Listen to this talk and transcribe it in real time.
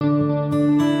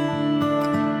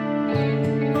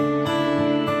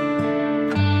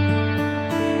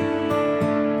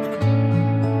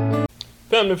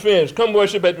family friends, come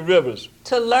worship at the rivers.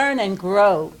 To learn and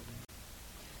grow.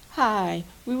 Hi,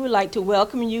 we would like to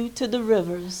welcome you to the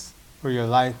Rivers, where your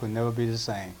life will never be the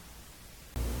same.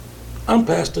 I'm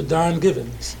Pastor Don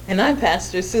Givens. And I'm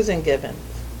Pastor Susan Givens.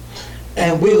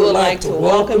 And we would like to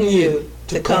welcome you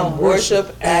to come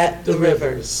worship at the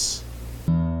Rivers.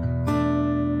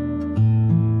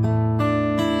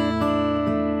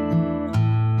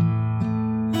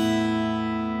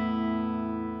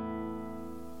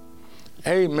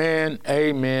 Amen,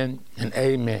 amen, and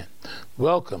amen.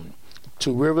 Welcome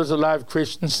to Rivers of Life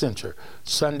Christian Center,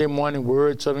 Sunday morning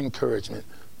words of encouragement.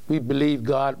 We believe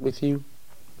God with you.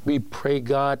 We pray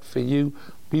God for you.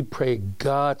 We pray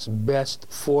God's best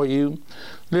for you.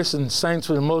 Listen, saints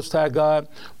of the Most High God,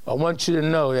 I want you to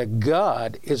know that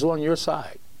God is on your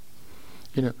side.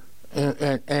 You know,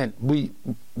 and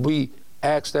we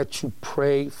ask that you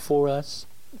pray for us,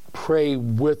 pray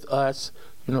with us.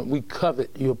 You know, we covet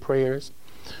your prayers.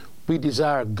 We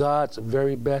desire God's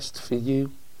very best for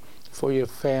you, for your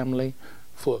family,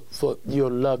 for your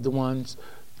loved ones.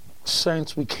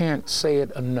 Saints, we can't say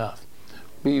it enough.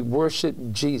 We worship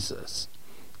Jesus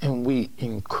and we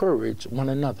encourage one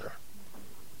another.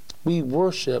 We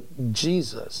worship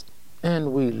Jesus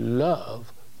and we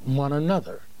love one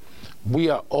another. We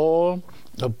are all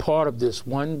a part of this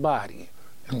one body,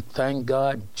 and thank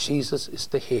God Jesus is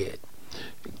the head.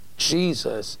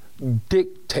 Jesus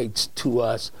dictates to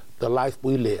us the life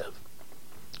we live.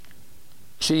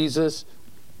 Jesus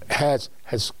has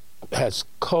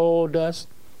called us,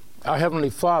 our Heavenly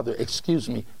Father,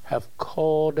 have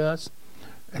called us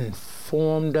and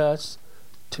formed us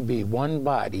to be one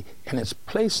body and has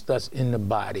placed us in the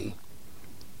body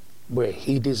where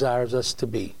He desires us to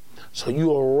be. So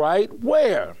you are right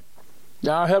where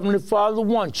our Heavenly Father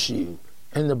wants you,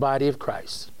 in the body of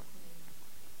Christ.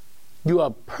 You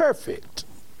are perfect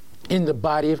in the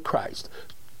body of Christ.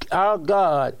 Our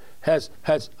God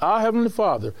our Heavenly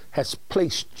Father has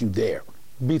placed you there.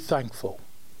 Be thankful.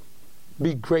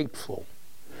 Be grateful.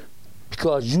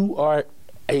 Because you are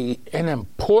an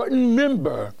important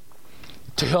member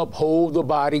to help hold the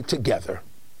body together.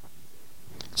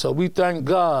 So we thank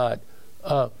God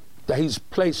that He's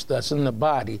placed us in the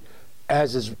body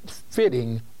as is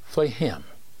fitting for Him.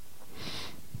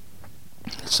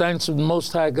 Saints of the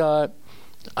Most High God,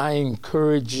 I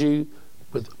encourage you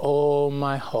with all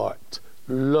my heart,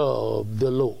 love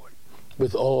the Lord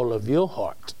with all of your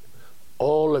heart,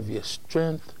 all of your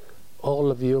strength,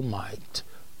 all of your might,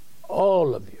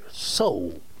 all of your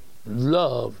soul.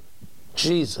 Love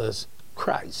Jesus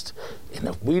Christ. And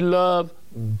if we love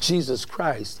Jesus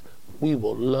Christ, we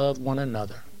will love one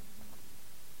another.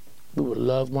 We will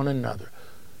love one another.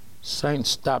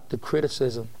 Saints, stop the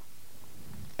criticism.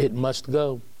 It must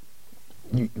go.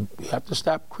 You have to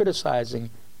stop criticizing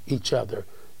each other,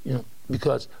 you know,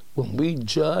 because when we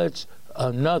judge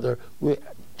another, we're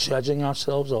judging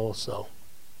ourselves also.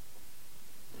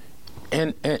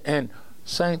 And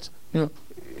saints, you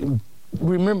know,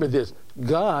 remember this: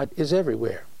 God is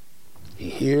everywhere.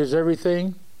 He hears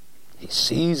everything. He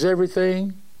sees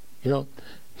everything. You know,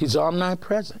 He's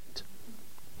omnipresent.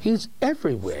 He's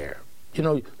everywhere. You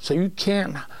know, so you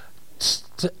can't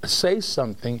say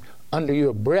something under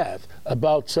your breath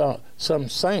about some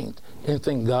saint and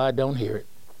think God don't hear it.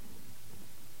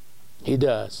 He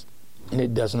does, and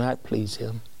it does not please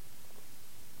Him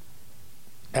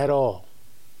at all.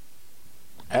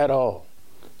 At all.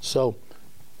 So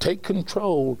take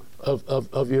control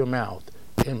of your mouth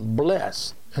and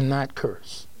bless and not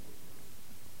curse.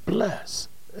 Bless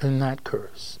and not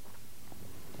curse.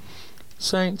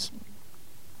 Saints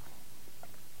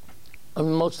of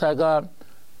the Most High God,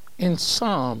 in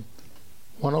Psalm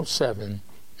 107,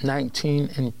 19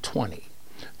 and 20,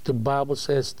 the Bible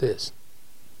says this: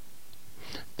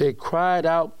 they cried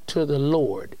out to the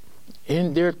Lord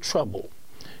in their trouble.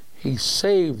 He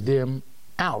saved them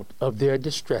out of their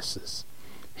distresses.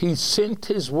 He sent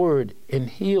His word and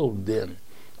healed them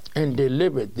and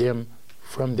delivered them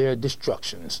from their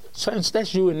destructions. Saints,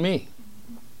 that's you and me.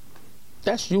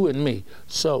 That's you and me.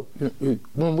 So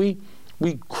when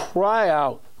we cry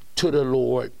out to the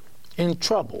Lord in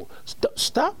trouble,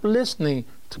 stop listening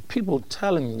to people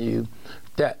telling you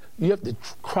that you have to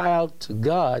cry out to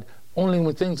God only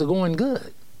when things are going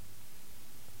good.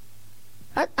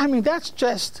 I mean, that's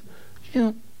just, you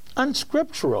know,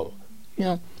 unscriptural. You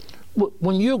know,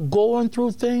 when you're going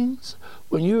through things,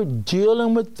 when you're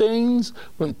dealing with things,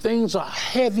 when things are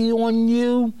heavy on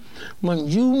you, when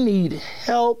you need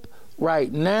help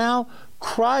right now,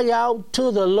 cry out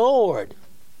to the Lord.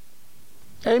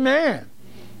 Amen.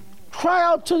 Cry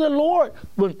out to the Lord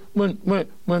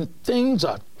when things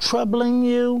are troubling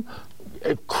you.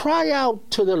 cry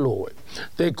out to the Lord.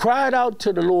 They cried out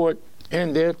to the Lord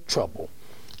in their trouble.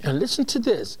 And listen to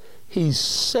this. He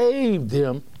saved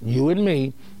them, you and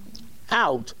me,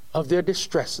 out of their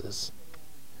distresses.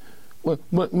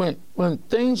 When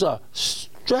things are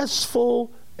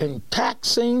stressful and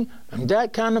taxing and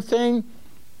that kind of thing,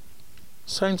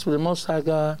 saints of the Most High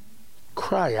God,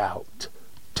 cry out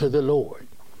to the Lord.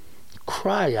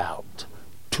 Cry out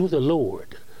to the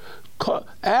Lord.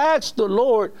 Ask the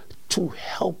Lord to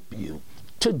help you,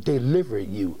 to deliver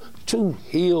you, to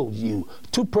heal you,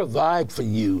 to provide for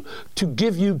you, to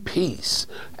give you peace.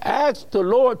 Ask the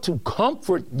Lord to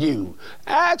comfort you.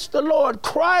 Ask the Lord,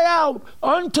 cry out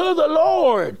unto the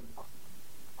Lord.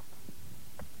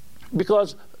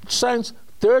 Because, saints,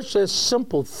 there's just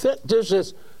there's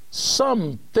just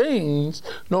some things,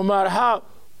 no matter how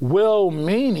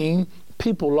well-meaning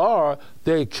people are,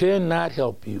 they cannot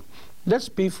help you. Let's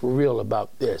be for real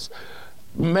about this.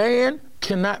 Man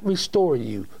cannot restore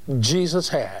you. Jesus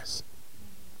has.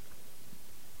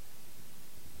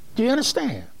 Do you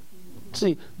understand?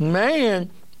 See, man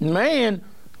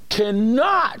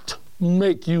cannot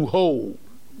make you whole.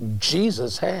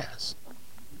 Jesus has.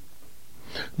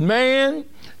 Man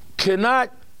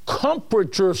cannot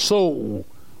comfort your soul.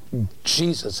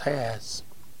 Jesus has.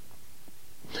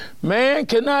 Man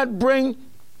cannot bring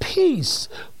peace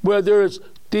where there's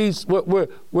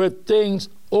where things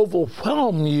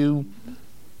overwhelm you.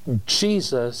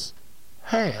 Jesus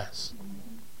has.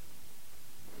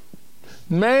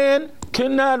 Man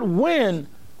cannot win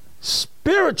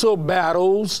spiritual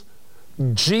battles.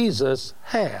 Jesus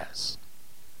has.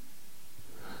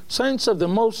 Saints of the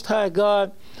Most High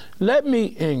God, let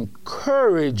me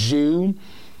encourage you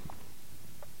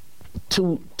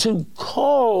to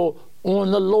call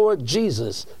on the Lord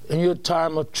Jesus in your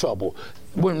time of trouble.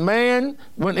 When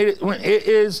it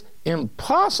is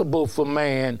impossible for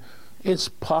man, it's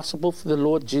possible for the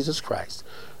Lord Jesus Christ.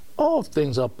 All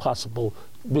things are possible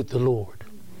with the Lord.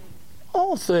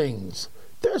 All things.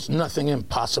 There's nothing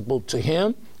impossible to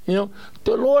him. You know,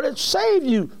 the Lord has saved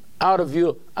you out of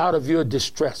your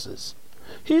distresses.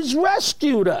 He's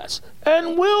rescued us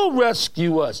and will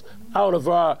rescue us out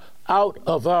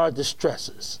of our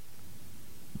distresses.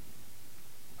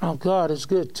 Oh, God is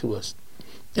good to us.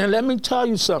 And let me tell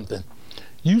you something.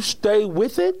 You stay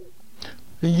with it,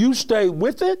 and you stay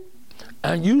with it,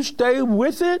 and you stay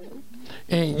with it,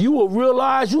 and you will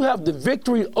realize you have the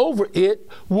victory over it,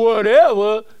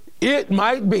 whatever it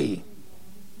might be.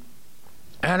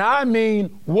 And I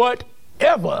mean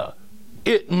whatever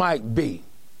it might be.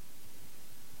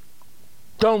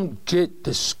 Don't get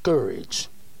discouraged.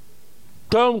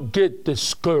 Don't get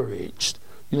discouraged.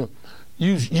 You know,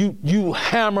 you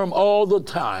hammer them all the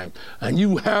time, and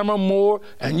you hammer more,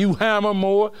 and you hammer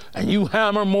more, and you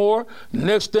hammer more.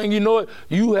 Next thing you know it,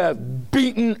 you have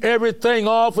beaten everything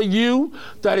off of you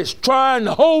that is trying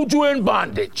to hold you in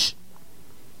bondage.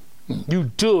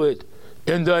 You do it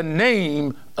in the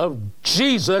name of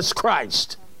Jesus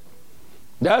Christ.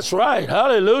 That's right.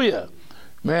 Hallelujah.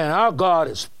 Man, our God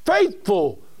is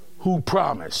faithful who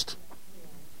promised.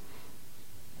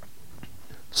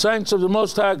 Saints of the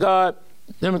Most High God,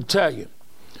 let me tell you,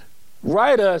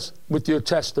 write us with your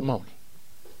testimony.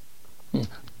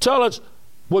 Tell us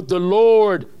what the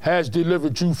Lord has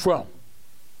delivered you from.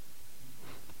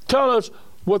 Tell us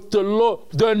what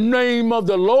the name of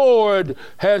the Lord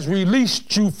has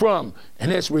released you from,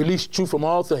 and has released you from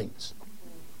all things.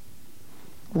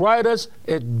 Write us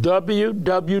at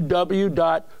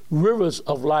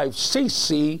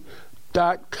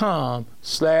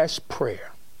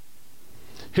www.riversoflifecc.com/prayer.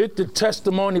 Hit the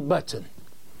testimony button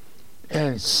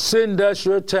and send us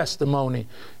your testimony,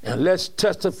 and let's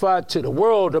testify to the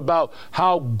world about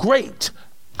how great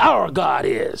our God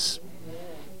is.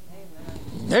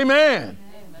 Amen. Amen.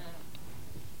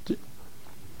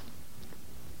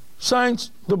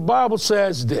 Saints, the Bible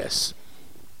says this,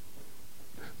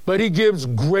 but he gives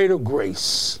greater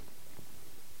grace.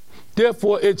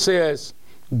 Therefore it says,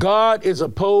 God is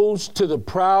opposed to the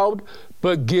proud,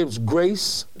 but gives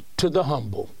grace to the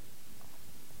humble.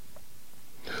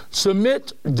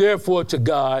 Submit therefore to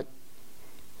God,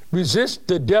 resist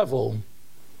the devil,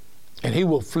 and he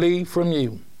will flee from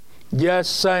you. Yes,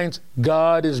 saints,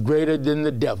 God is greater than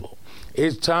the devil.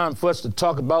 It's time for us to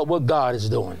talk about what God is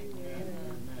doing.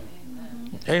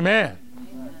 Amen. Amen.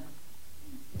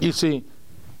 You see,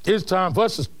 it's time for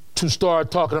us to start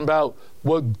talking about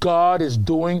what God is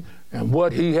doing and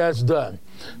what he has done.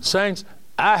 Saints,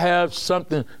 I have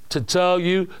something to tell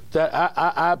you that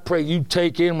I pray you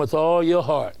take in with all your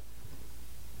heart.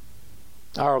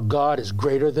 Our God is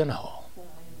greater than all.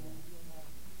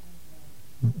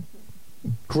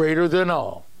 Greater than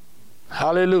all.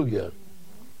 Hallelujah.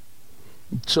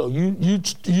 So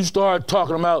you start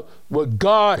talking about what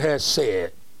God has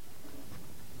said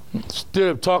instead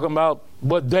of talking about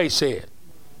what they said.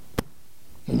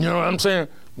 You know what I'm saying?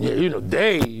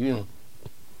 Yeah,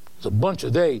 it's a bunch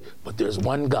of they, but there's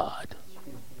one God.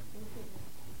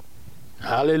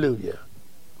 Hallelujah.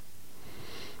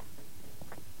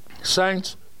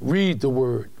 Saints, read the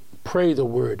word, pray the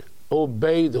word,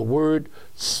 obey the word,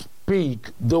 speak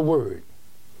the word.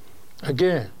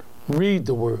 Again, read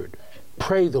the word,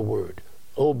 pray the word,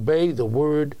 obey the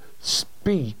word,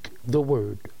 speak the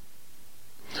word.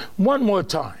 One more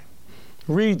time.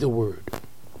 Read the word,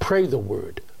 pray the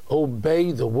word,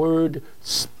 obey the word,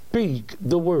 speak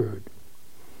the word.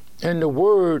 And the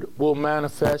word will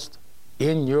manifest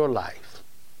in your life.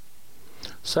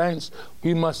 Saints,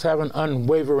 we must have an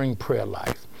unwavering prayer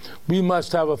life. We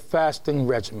must have a fasting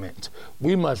regimen.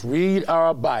 We must read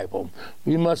our Bible.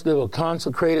 We must live a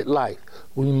consecrated life.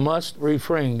 We must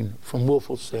refrain from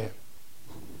willful sin.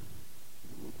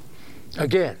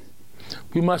 Again,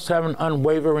 we must have an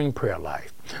unwavering prayer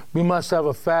life. We must have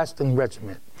a fasting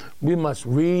regimen. We must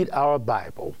read our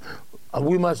Bible.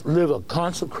 We must live a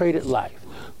consecrated life.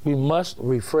 We must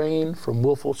refrain from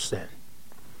willful sin.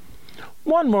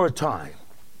 One more time.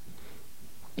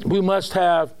 We must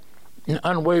have an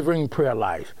unwavering prayer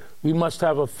life. We must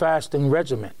have a fasting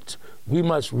regimen. We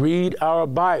must read our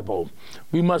Bible.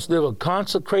 We must live a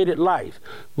consecrated life.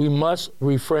 We must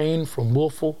refrain from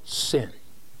willful sin.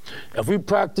 If we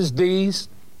practice these,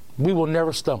 we will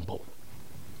never stumble.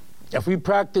 If we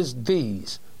practice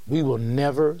these, we will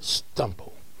never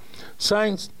stumble.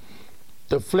 Saints,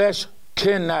 the flesh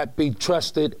cannot be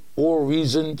trusted or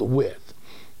reasoned with.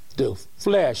 The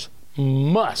flesh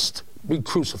must be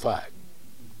crucified.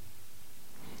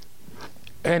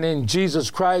 And in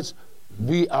Jesus Christ,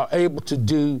 we are able to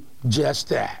do just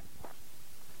that.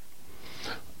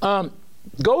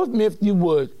 Go with me, if you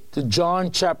would, to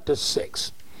John chapter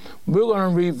 6. We're going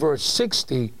to read verse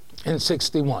 60 and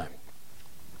 61.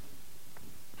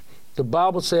 The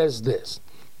Bible says this: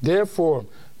 Therefore,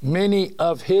 many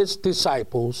of his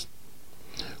disciples,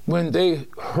 when they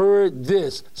heard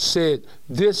this, said,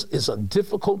 "This is a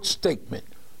difficult statement.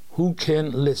 Who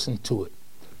can listen to it?"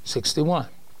 61.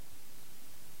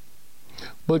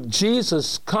 But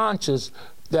Jesus, conscious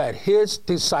that his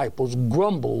disciples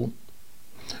grumbled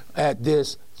at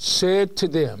this, said to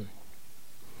them,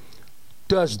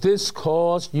 "Does this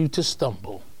cause you to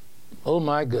stumble?" Oh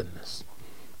my goodness.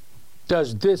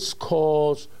 Does this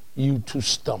cause you to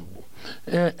stumble?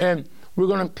 And we're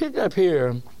going to pick up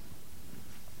here,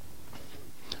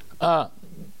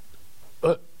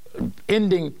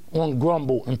 ending on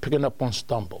grumble and picking up on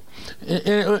stumble.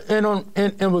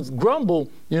 And with grumble,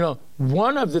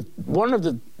 one of the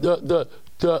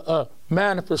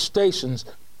manifestations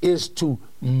is to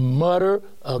mutter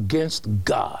against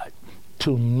God,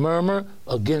 to murmur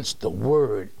against the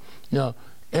word. And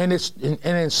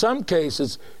in some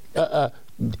cases,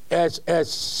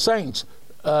 as saints,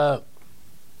 to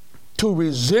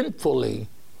resentfully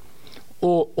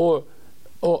or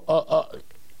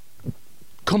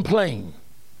complain,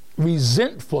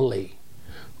 resentfully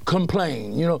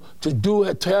complain,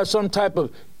 to have some type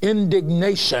of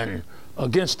indignation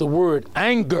against the word,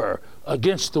 anger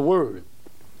against the word.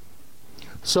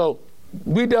 So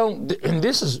we don't, and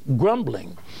this is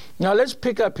grumbling. Now let's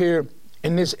pick up here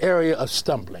in this area of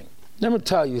stumbling. Let me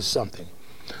tell you something.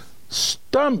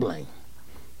 Stumbling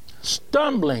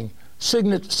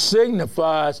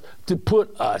signifies to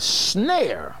put a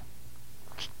snare.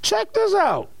 Check this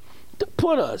out. To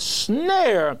put a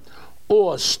snare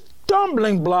or a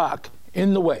stumbling block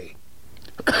in the way.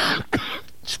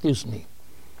 Excuse me.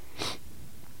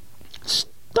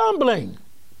 Stumbling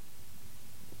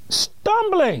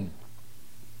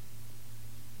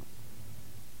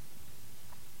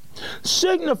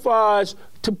signifies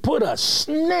to put a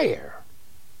snare,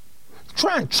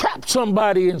 try and trap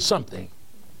somebody in something,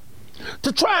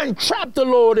 to try and trap the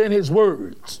Lord in his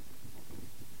words.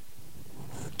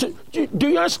 Do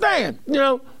you understand?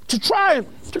 To try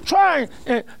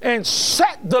and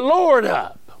set the Lord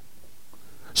up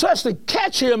so as to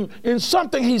catch him in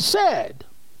something he said.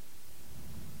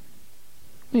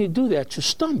 When you do that, you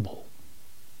stumble.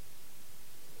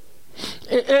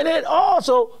 And it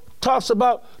also talks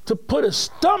about to put a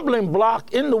stumbling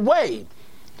block in the way,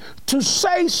 to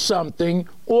say something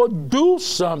or do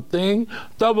something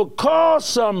that will cause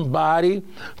somebody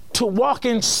to walk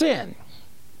in sin.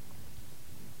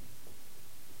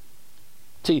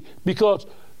 See, because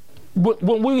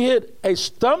when we hit a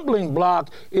stumbling block,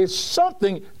 it's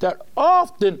something that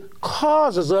often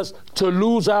causes us to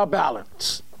lose our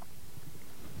balance,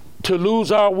 to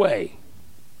lose our way.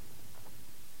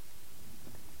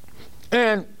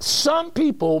 And some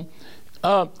people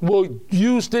will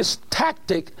use this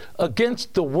tactic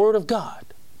against the Word of God.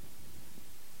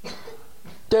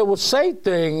 They will say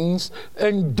things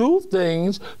and do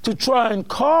things to try and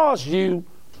cause you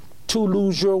to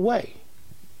lose your way,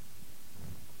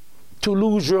 to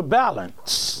lose your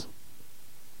balance.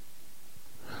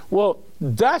 Well,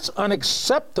 that's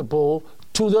unacceptable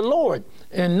to the Lord.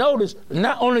 And notice,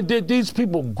 not only did these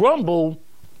people grumble,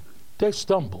 they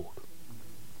stumbled.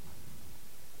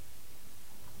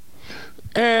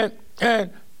 And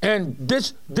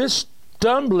this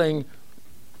stumbling,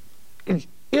 it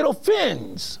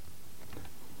offends.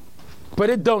 But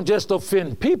it don't just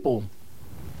offend people.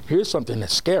 Here's something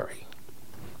that's scary.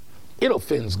 It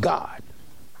offends God.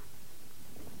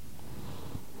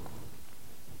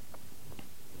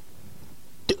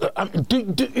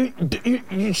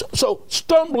 So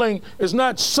stumbling is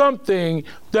not something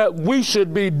that we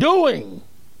should be doing.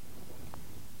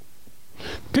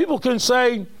 People can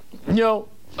say,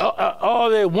 all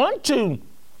they want to,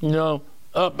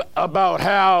 about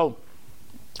how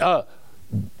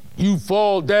you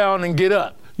fall down and get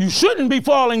up. You shouldn't be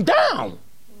falling down.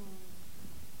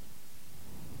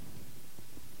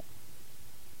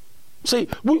 See,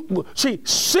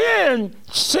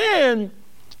 sin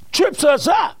trips us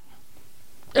up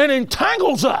and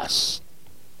entangles us.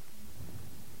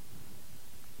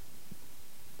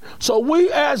 So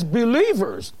we as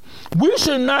believers, we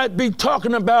should not be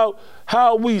talking about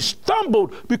how we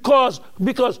stumbled because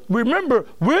remember,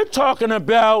 we're talking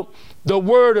about the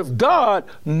Word of God,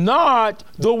 not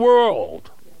the world.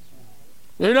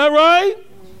 Isn't that right?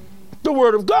 The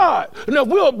Word of God. And if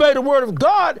we obey the Word of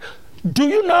God, do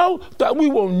you know that we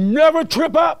will never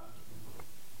trip up?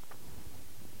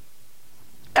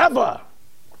 Ever.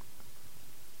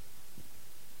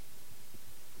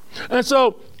 And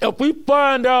so if we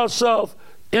find ourselves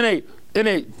in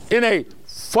a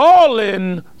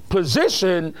fallen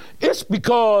position, it's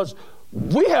because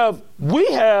we have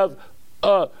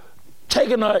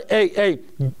taken a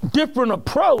different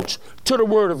approach to the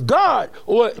Word of God,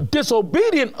 or a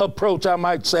disobedient approach, I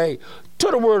might say,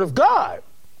 to the Word of God.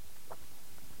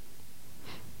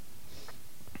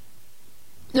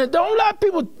 Now, don't let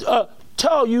people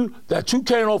tell you that you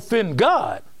can't offend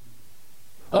God.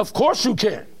 Of course you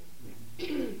can.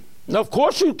 Of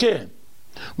course you can.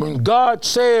 When God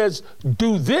says,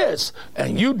 do this,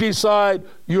 and you decide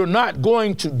you're not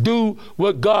going to do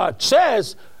what God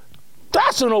says,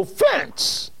 that's an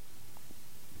offense.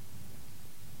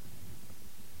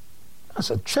 That's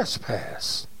a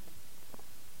trespass.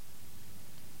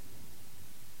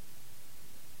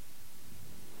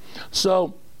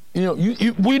 So,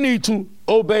 we need to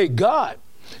obey God.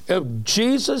 If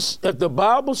the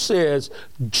Bible says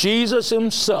Jesus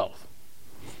himself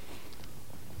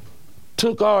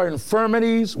took our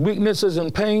infirmities, weaknesses,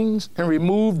 and pains and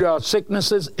removed our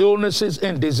sicknesses, illnesses,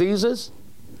 and diseases,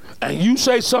 and you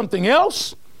say something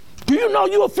else, do you know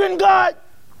you offend God?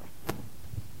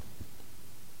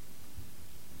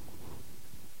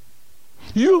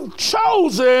 You've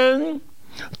chosen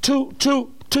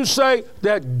to say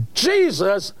that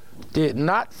Jesus did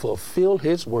not fulfill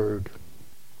his word.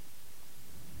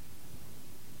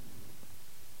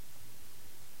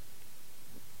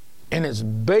 And it's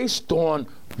based on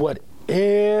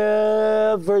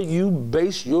whatever you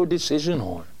base your decision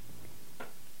on.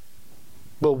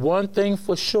 But one thing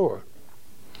for sure,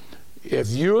 if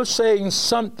you're saying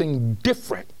something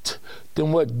different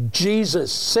than what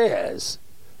Jesus says,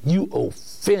 you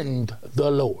offend the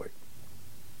Lord.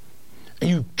 And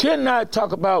you cannot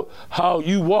talk about how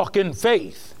you walk in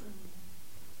faith,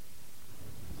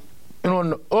 and on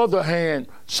the other hand,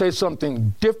 say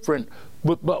something different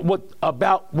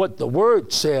about what the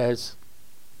Word says,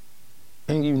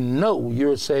 and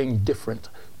you're saying different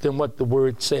than what the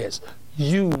Word says.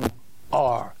 You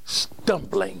are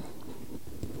stumbling.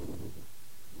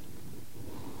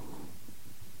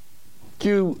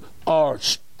 You are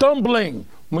stumbling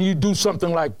when you do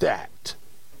something like that.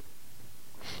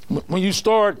 When you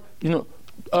start,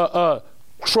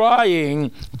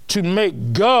 trying to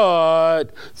make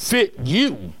God fit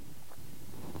you,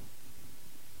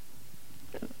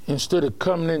 instead of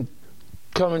coming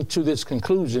to this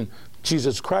conclusion,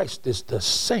 Jesus Christ is the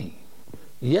same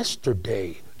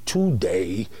yesterday,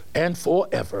 today, and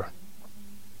forever.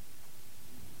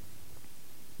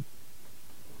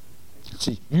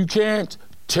 See, you can't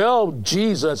tell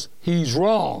Jesus he's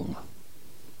wrong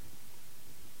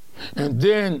and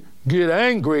then get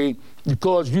angry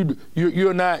because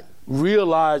you're not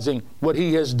realizing what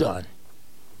he has done.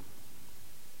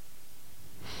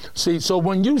 See, so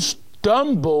when you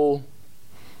stumble,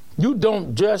 you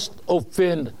don't just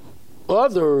offend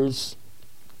others,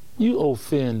 you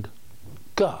offend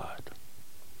God.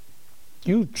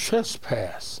 You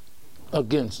trespass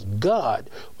against God.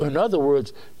 In other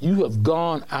words, you have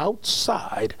gone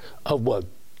outside of what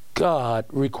God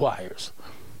requires.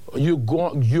 You're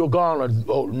gone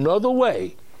another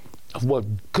way of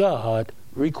what God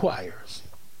requires.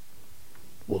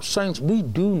 Well, saints, we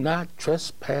do not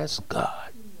trespass God.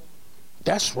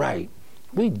 That's right.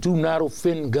 We do not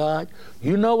offend God.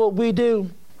 You know what we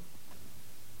do?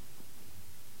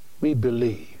 We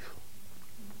believe.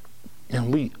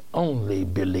 And we only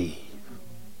believe.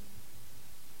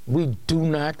 We do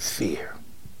not fear.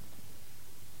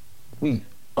 We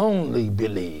only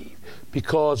believe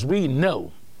because we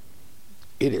know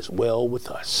it is well with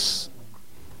us.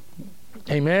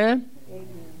 Amen?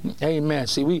 Amen. Amen.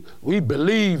 See, we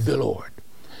believe the Lord.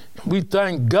 We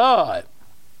thank God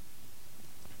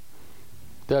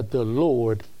that the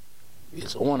Lord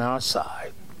is on our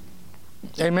side.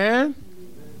 Amen?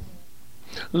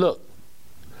 Look,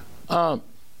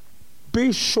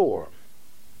 be sure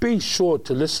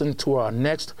to listen to our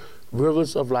next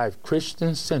Rivers of Life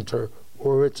Christian Center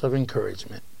Words of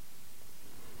Encouragement.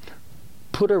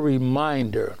 Put a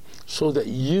reminder so that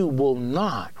you will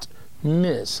not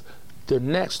miss the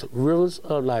next Rivers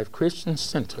of Life Christian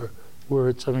Center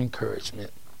Words of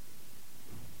Encouragement.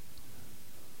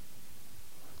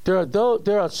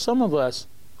 There are some of us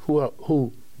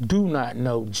who do not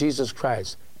know Jesus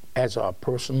Christ as our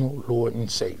personal Lord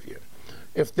and Savior.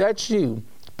 If that's you,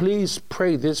 please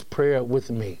pray this prayer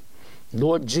with me.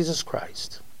 Lord Jesus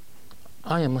Christ,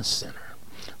 I am a sinner.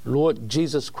 Lord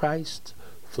Jesus Christ,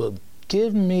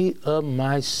 forgive me of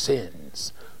my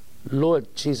sins.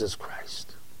 Lord Jesus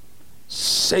Christ,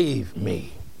 save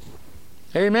me.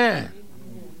 Amen.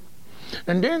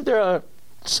 And then there are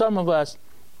some of us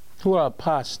who are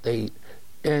apostate,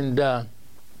 and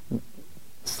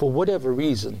for whatever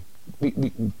reason, we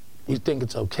think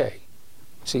it's okay.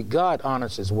 See, God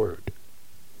honors His word,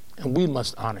 and we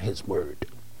must honor His word.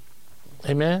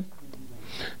 Amen?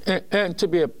 And to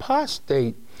be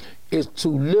apostate is to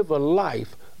live a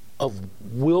life of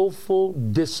willful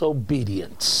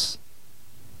disobedience,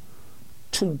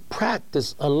 to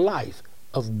practice a life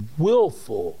of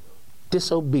willful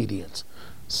disobedience.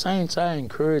 Saints, I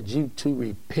encourage you to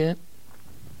repent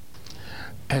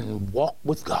and walk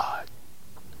with God.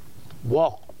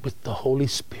 Walk with the Holy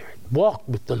Spirit. Walk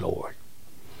with the Lord.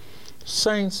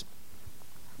 Saints,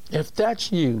 if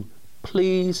that's you,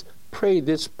 please pray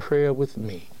this prayer with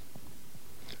me.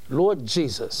 Lord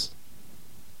Jesus,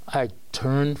 I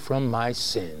turn from my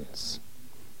sins.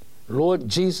 Lord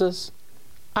Jesus,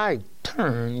 I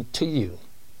turn to you.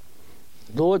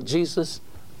 Lord Jesus,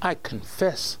 I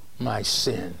confess my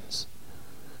sins.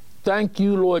 Thank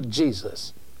you, Lord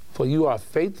Jesus, for you are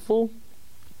faithful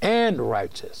and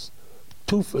righteous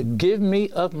to forgive me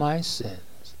of my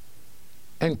sins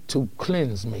and to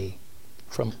cleanse me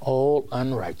from all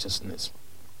unrighteousness.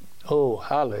 Oh,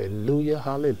 hallelujah,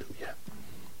 hallelujah.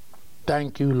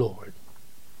 Thank you, Lord.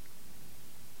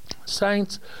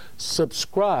 Saints,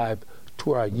 subscribe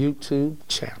to our YouTube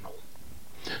channel.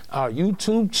 Our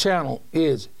YouTube channel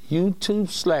is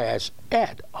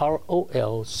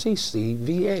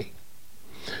YouTube/@ROLCCVA.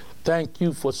 Thank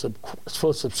you for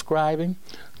subscribing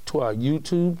to our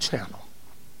YouTube channel.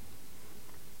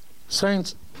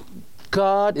 Saints,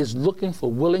 God is looking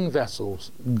for willing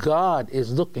vessels. God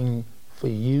is looking for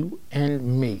you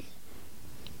and me.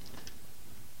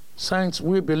 Saints,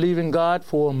 we're believing God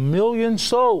for 1 million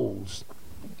souls,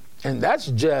 and that's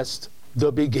just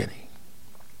the beginning.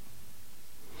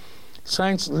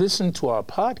 Saints, listen to our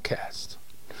podcast.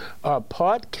 Our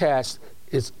podcast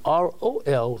is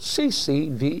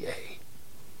ROLCCVA.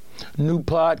 New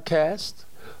podcasts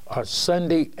are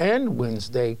Sunday and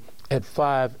Wednesday at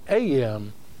 5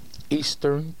 a.m.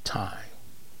 Eastern Time.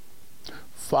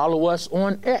 Follow us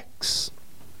on X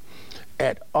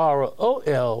at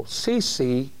ROLCCVA.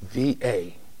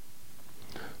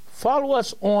 Follow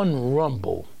us on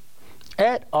Rumble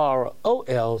at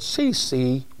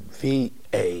ROLCCVA.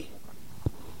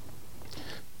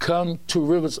 Come to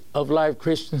Rivers of Life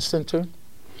Christian Center.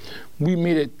 We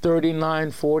meet at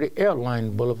 3940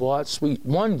 Airline Boulevard, Suite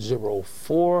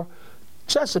 104,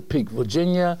 Chesapeake,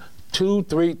 Virginia,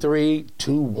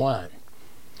 23321.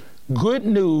 Good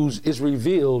news is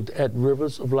revealed at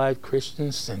Rivers of Life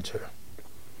Christian Center.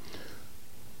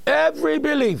 Every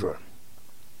believer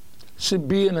should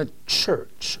be in a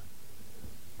church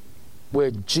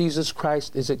where Jesus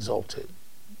Christ is exalted,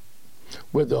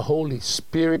 where the Holy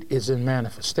Spirit is in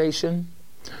manifestation,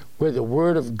 where the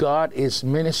Word of God is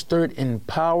ministered in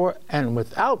power and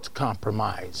without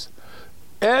compromise.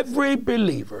 Every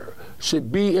believer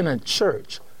should be in a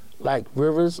church like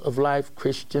Rivers of Life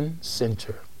Christian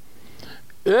Center.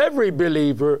 Every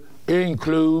believer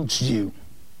includes you.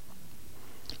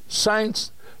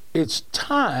 Saints, it's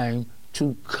time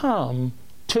to come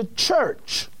to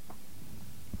church.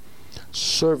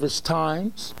 Service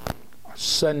times are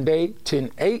Sunday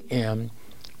 10 a.m.,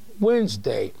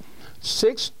 Wednesday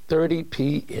 6:30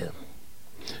 p.m.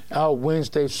 Our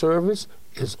Wednesday service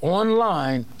is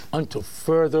online until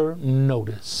further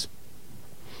notice.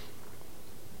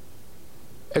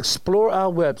 Explore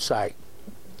our website.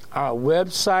 Our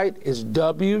website is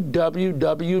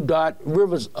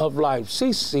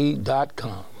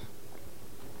www.riversoflifecc.com.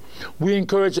 We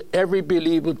encourage every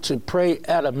believer to pray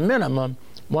at a minimum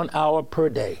 1 hour per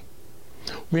day.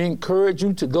 We encourage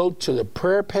you to go to the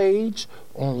prayer page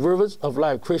on Rivers of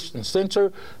Life Christian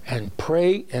Center and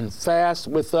pray and fast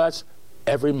with us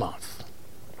every month.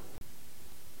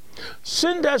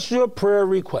 Send us your prayer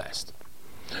request.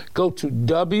 Go to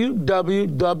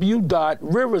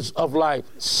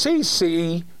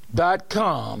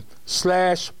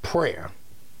www.riversoflifecc.com/prayer.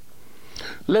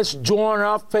 Let's join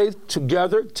our faith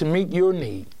together to meet your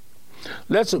need.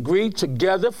 Let's agree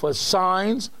together for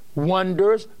signs,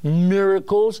 wonders,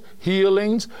 miracles,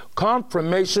 healings,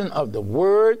 confirmation of the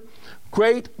Word,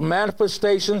 great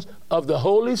manifestations of the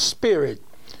Holy Spirit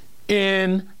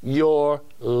in your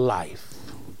life.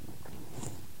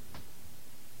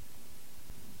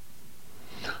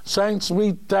 Saints,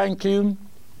 we thank you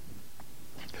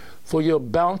for your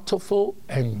bountiful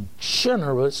and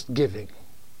generous giving.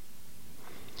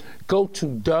 Go to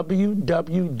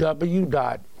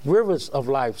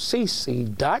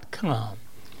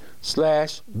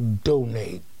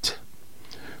www.riversoflifecc.com/donate.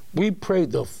 We pray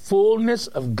the fullness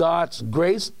of God's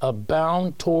grace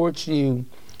abound towards you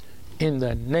in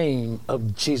the name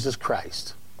of Jesus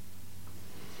Christ.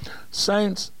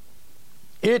 Saints,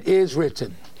 it is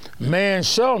written, man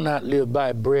shall not live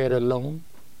by bread alone,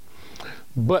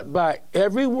 but by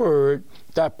every word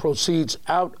that proceeds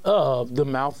out of the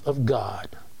mouth of God.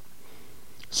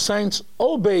 Saints,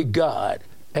 obey God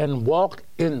and walk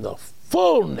in the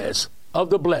fullness of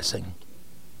the blessing.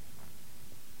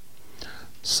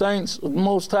 Saints,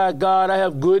 Most High God, I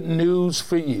have good news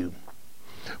for you.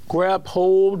 Grab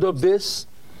hold of this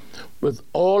with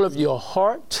all of your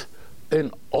heart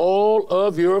and all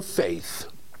of your faith.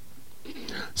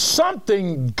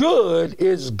 Something good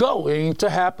is going to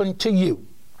happen to you.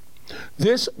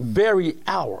 This very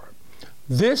hour,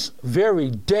 this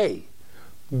very day,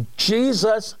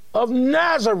 Jesus of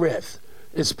Nazareth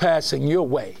is passing your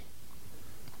way.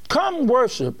 Come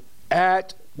worship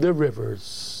at the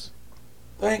Rivers.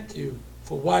 Thank you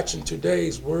for watching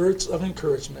today's Words of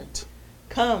Encouragement.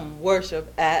 Come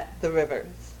worship at the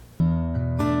Rivers.